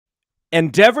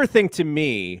Endeavor thing to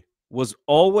me was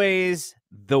always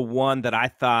the one that I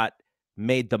thought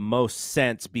made the most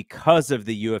sense because of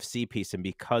the UFC piece and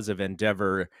because of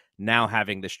Endeavor now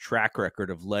having this track record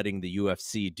of letting the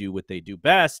UFC do what they do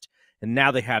best. And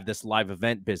now they have this live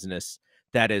event business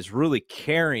that is really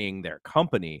carrying their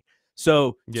company.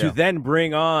 So to then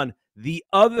bring on the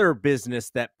other business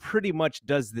that pretty much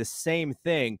does the same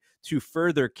thing to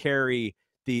further carry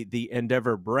the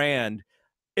Endeavor brand,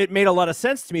 it made a lot of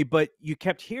sense to me. But you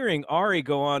kept hearing Ari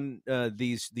go on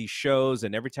these shows,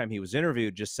 and every time he was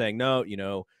interviewed, just saying, no,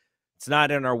 it's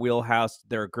not in our wheelhouse.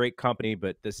 They're a great company,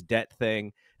 but this debt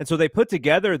thing. And so they put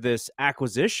together this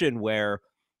acquisition where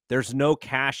there's no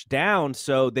cash down,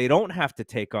 so they don't have to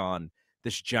take on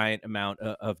this giant amount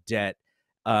of debt.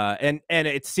 And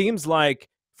it seems like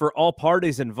for all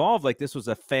parties involved, like this was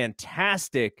a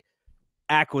fantastic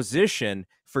acquisition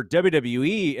for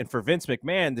WWE and for Vince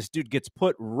McMahon. This dude gets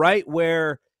put right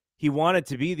where he wanted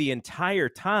to be the entire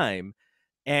time.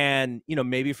 And,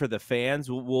 maybe for the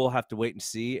fans, we'll have to wait and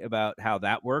see about how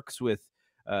that works with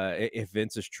if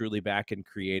Vince is truly back in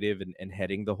creative and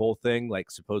heading the whole thing,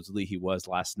 like supposedly he was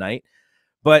last night.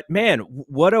 But, man,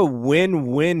 what a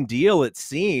win-win deal it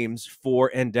seems for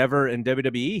Endeavor and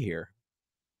WWE here.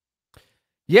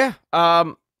 Yeah.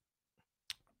 A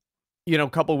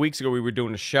couple of weeks ago, we were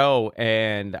doing a show,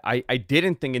 and I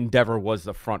didn't think Endeavor was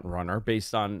the front runner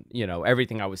based on,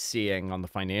 everything I was seeing on the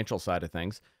financial side of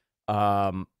things.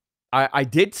 I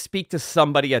did speak to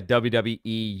somebody at WWE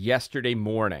yesterday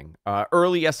morning,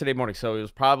 early yesterday morning. So it was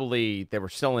probably, they were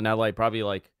still in LA, probably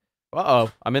like,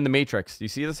 uh-oh, I'm in the Matrix. Do you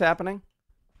see this happening?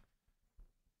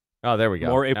 Oh, there we go.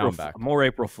 More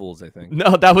April Fools, I think.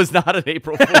 No, that was not an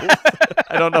April Fool's.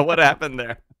 I don't know what happened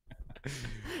there.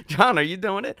 John, are you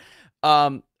doing it?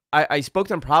 I spoke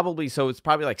to him so it's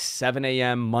probably like 7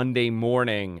 a.m. Monday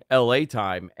morning, LA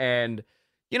time. And,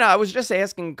 I was just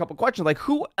asking a couple questions, like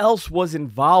who else was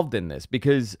involved in this?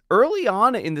 Because early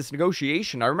on in this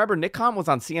negotiation, I remember Nick Khan was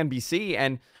on CNBC,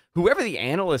 and whoever the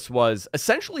analyst was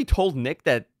essentially told Nick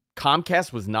that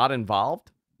Comcast was not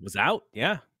involved. Was out,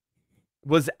 yeah.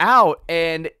 Was out,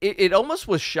 and it almost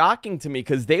was shocking to me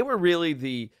because they were really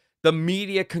the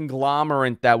media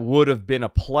conglomerate that would have been a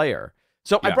player.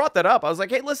 So I brought that up. I was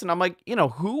like, hey, listen, I'm like,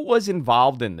 who was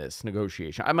involved in this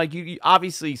negotiation? I'm like, you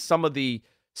obviously some of the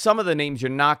names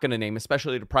you're not going to name,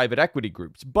 especially the private equity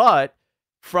groups. But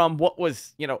from what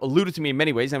was, alluded to me in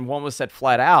many ways, and one was said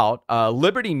flat out,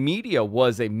 Liberty Media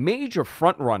was a major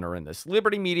front runner in this.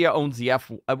 Liberty Media owns the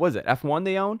F1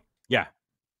 they own? Yeah.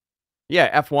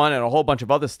 Yeah, F1 and a whole bunch of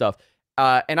other stuff.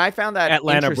 And I found that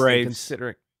Atlanta Braves.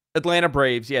 Considering Atlanta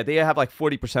Braves, yeah, they have like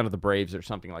 40% of the Braves or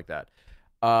something like that.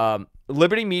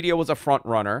 Liberty Media was a front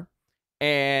runner,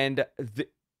 and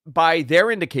by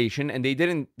their indication, and they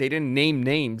didn't name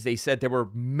names, they said there were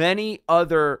many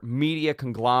other media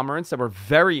conglomerates that were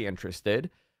very interested,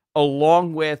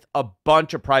 along with a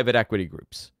bunch of private equity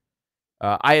groups.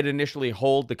 I had initially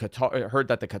heard that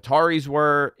the Qataris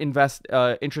were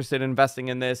interested in investing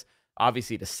in this.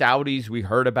 Obviously, the Saudis we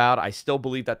heard about. I still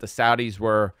believe that the Saudis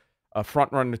were a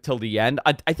front runner till the end.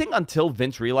 I think until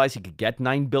Vince realized he could get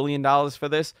 $9 billion for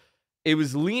this, it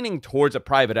was leaning towards a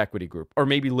private equity group or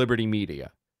maybe Liberty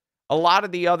Media. A lot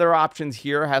of the other options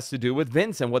here has to do with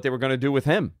Vince and what they were going to do with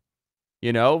him.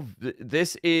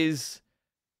 This is...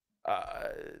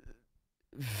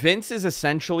 Vince is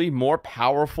essentially more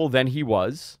powerful than he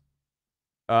was,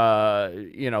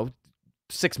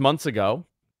 6 months ago.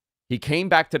 He came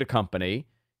back to the company.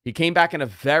 He came back in a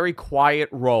very quiet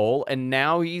role, and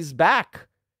now he's back.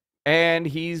 And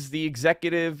he's the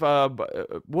executive.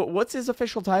 What's his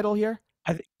official title here?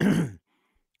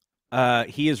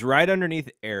 He is right underneath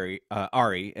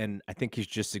Ari, and I think he's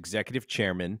just executive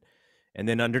chairman. And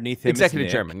then underneath him,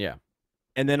 executive chairman, yeah.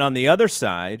 And then on the other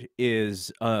side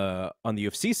is on the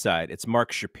UFC side, it's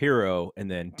Mark Shapiro,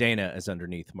 and then Dana is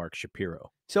underneath Mark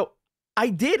Shapiro. So I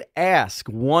did ask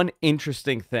one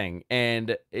interesting thing,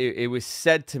 and it was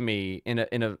said to me in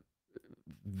a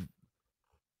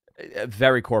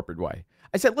very corporate way.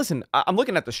 I said, listen, I'm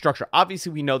looking at the structure.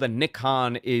 Obviously, we know that Nick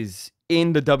Khan is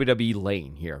in the WWE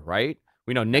lane here, right?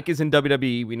 We know Nick is in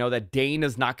WWE. We know that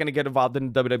Dana's not going to get involved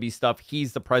in the WWE stuff.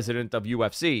 He's the president of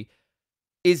UFC.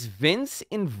 Is Vince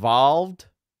involved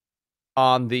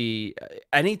on the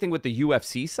anything with the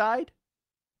UFC side?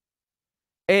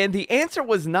 And the answer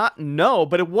was not no,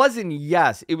 but it wasn't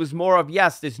yes. It was more of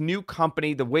yes, this new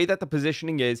company, the way that the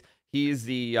positioning is, he is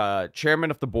the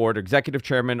chairman of the board, executive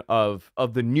chairman of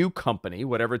the new company,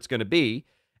 whatever it's going to be,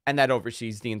 and that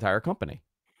oversees the entire company.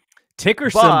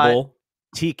 Ticker symbol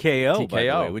TKO, by the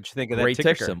way. What'd you think of that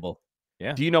ticker symbol?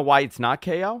 Yeah. Do you know why it's not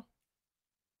KO?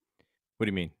 What do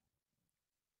you mean?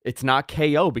 It's not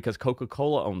KO because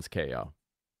Coca-Cola owns KO.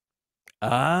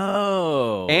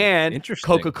 Oh, And interesting.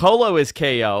 Coca-Cola is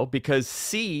KO because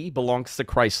C belongs to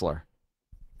Chrysler.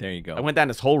 There you go. I went down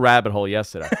this whole rabbit hole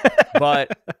yesterday.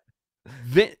 But,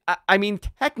 I mean,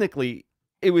 technically,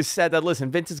 it was said that,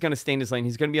 listen, Vince is going to stay in his lane.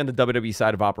 He's going to be on the WWE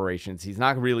side of operations. He's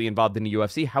not really involved in the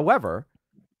UFC. However,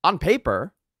 on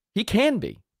paper, he can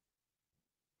be,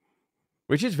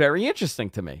 which is very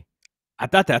interesting to me. I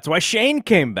thought that's why Shane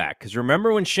came back. Because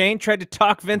remember when Shane tried to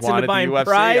talk Vince into buying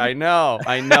Pride? I know.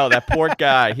 That poor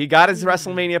guy. He got his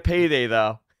WrestleMania payday,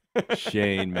 though.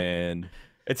 Shane, man.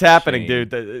 It's happening, Shane.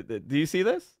 Dude. Do you see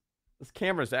this? This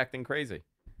camera's acting crazy.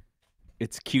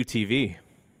 It's QTV.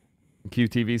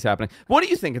 QTV's happening. What do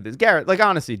you think of this, Garrett? Like,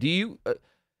 honestly, do you...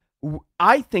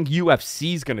 I think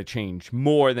UFC is going to change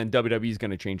more than WWE is going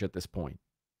to change at this point.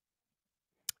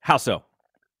 How so?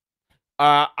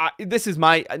 This is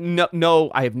my...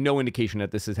 No, I have no indication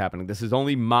that this is happening. This is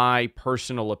only my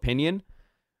personal opinion.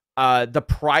 The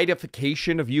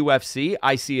prideification of UFC,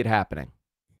 I see it happening.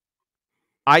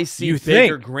 I see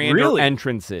bigger, grander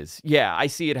entrances. Yeah, I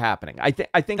see it happening. I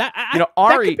think that,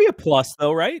 Ari... That could be a plus,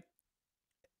 though, right?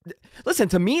 Listen,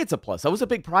 to me, it's a plus. I was a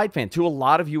big Pride fan. To a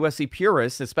lot of UFC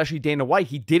purists, especially Dana White,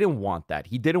 he didn't want that.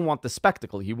 He didn't want the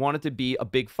spectacle. He wanted to be a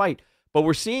big fight. But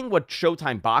we're seeing what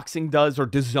Showtime Boxing does or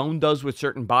DAZN does with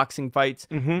certain boxing fights.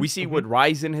 We see what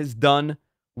Ryzen has done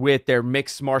with their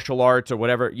mixed martial arts or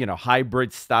whatever,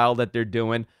 hybrid style that they're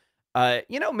doing.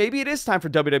 Maybe it is time for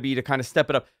WWE to kind of step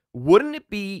it up. Wouldn't it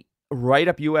be right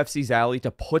up UFC's alley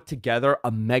to put together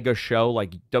a mega show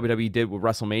like WWE did with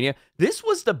WrestleMania? This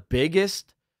was the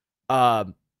biggest...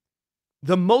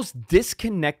 the most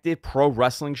disconnected pro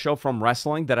wrestling show from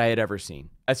wrestling that I had ever seen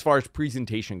as far as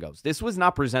presentation goes. This was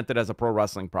not presented as a pro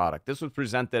wrestling product. This was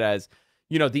presented as,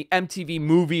 the MTV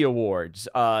Movie Awards,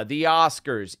 the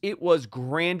Oscars. It was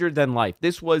grander than life.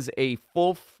 This was a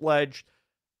full-fledged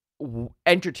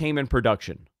entertainment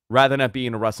production rather than it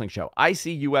being a wrestling show. I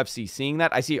see UFC seeing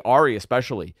that. I see Ari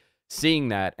especially seeing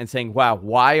that and saying, wow,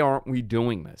 why aren't we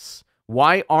doing this?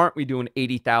 Why aren't we doing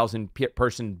 80,000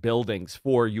 person buildings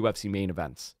for UFC main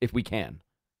events if we can?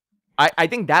 I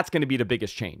think that's going to be the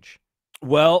biggest change.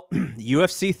 Well,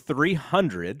 UFC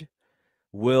 300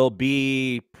 will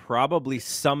be probably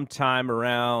sometime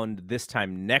around this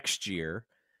time next year.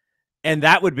 And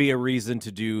that would be a reason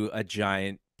to do a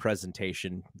giant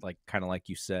presentation, kind of like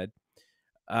you said.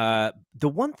 The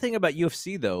one thing about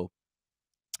UFC, though,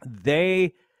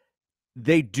 they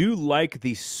do like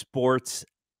the sports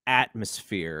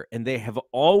atmosphere, and they have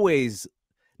always,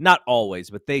 not always,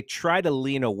 but they try to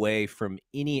lean away from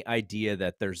any idea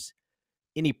that there's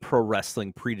any pro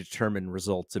wrestling predetermined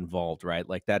results involved, right?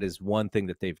 Like, that is one thing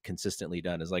that they've consistently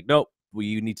done, is like, nope,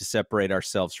 we need to separate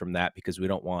ourselves from that because we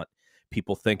don't want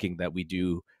people thinking that we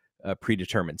do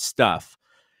predetermined stuff.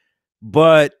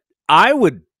 But I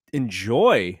would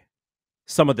enjoy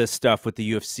some of this stuff with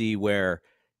the UFC where,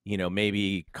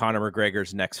 maybe Conor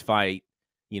McGregor's next fight,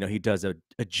 he does a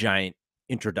giant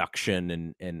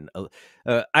introduction, and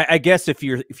I guess if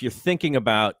you're thinking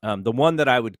about the one that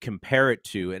I would compare it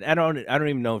to, and I don't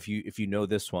even know if you know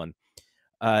this one,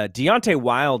 Deontay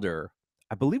Wilder,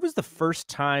 I believe was the first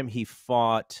time he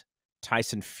fought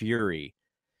Tyson Fury.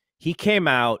 He came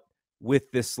out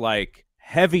with this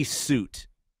heavy suit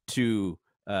to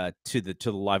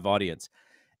the live audience,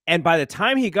 and by the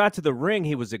time he got to the ring,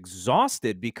 he was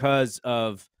exhausted because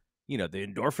of the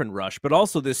endorphin rush, but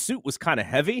also this suit was kind of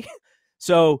heavy.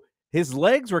 So his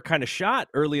legs were kind of shot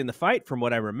early in the fight from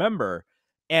what I remember.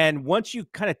 And once you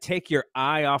kind of take your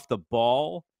eye off the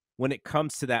ball when it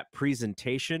comes to that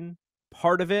presentation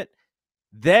part of it,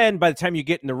 then by the time you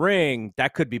get in the ring,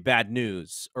 that could be bad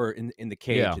news, or in the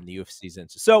cage in the UFC's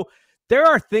instance. So there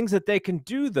are things that they can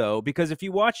do, though, because if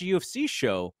you watch a UFC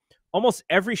show, almost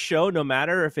every show, no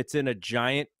matter if it's in a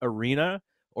giant arena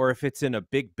or if it's in a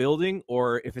big building,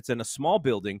 or if it's in a small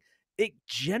building, it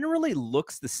generally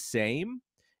looks the same.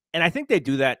 And I think they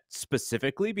do that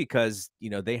specifically because,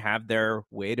 they have their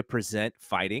way to present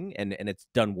fighting, and it's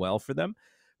done well for them.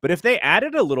 But if they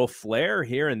added a little flair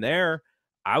here and there,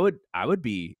 I would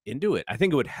be into it. I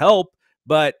think it would help,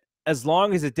 but as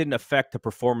long as it didn't affect the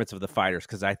performance of the fighters,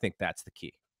 because I think that's the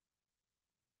key.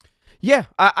 Yeah,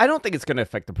 I don't think it's going to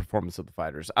affect the performance of the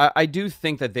fighters. I do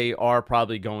think that they are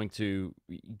probably going to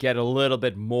get a little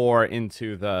bit more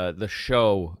into the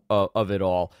show of it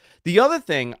all. The other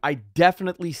thing I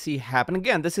definitely see happen,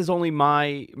 again, this is only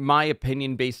my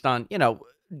opinion based on,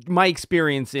 my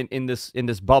experience in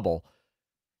this bubble.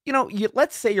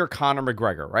 Let's say you're Conor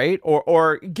McGregor, right?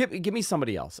 Or give me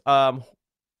somebody else.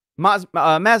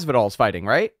 Masvidal's fighting,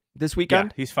 right? This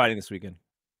weekend? Yeah, he's fighting this weekend.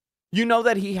 You know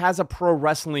that he has a pro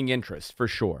wrestling interest for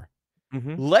sure.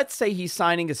 Let's say he's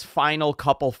signing his final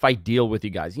couple fight deal with you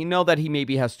guys. You know that he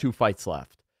maybe has 2 fights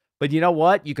left. But you know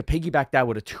what? You could piggyback that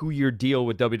with a 2-year deal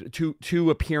with two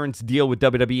appearance deal with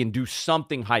WWE and do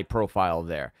something high profile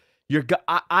there.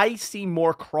 I see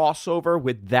more crossover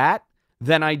with that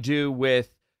than I do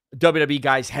with WWE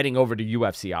guys heading over to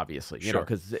UFC, obviously, you know,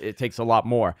 because it takes a lot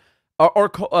more. Or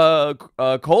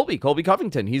Colby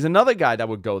Covington. He's another guy that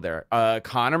would go there.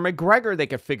 Conor McGregor, they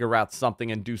could figure out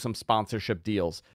something and do some sponsorship deals.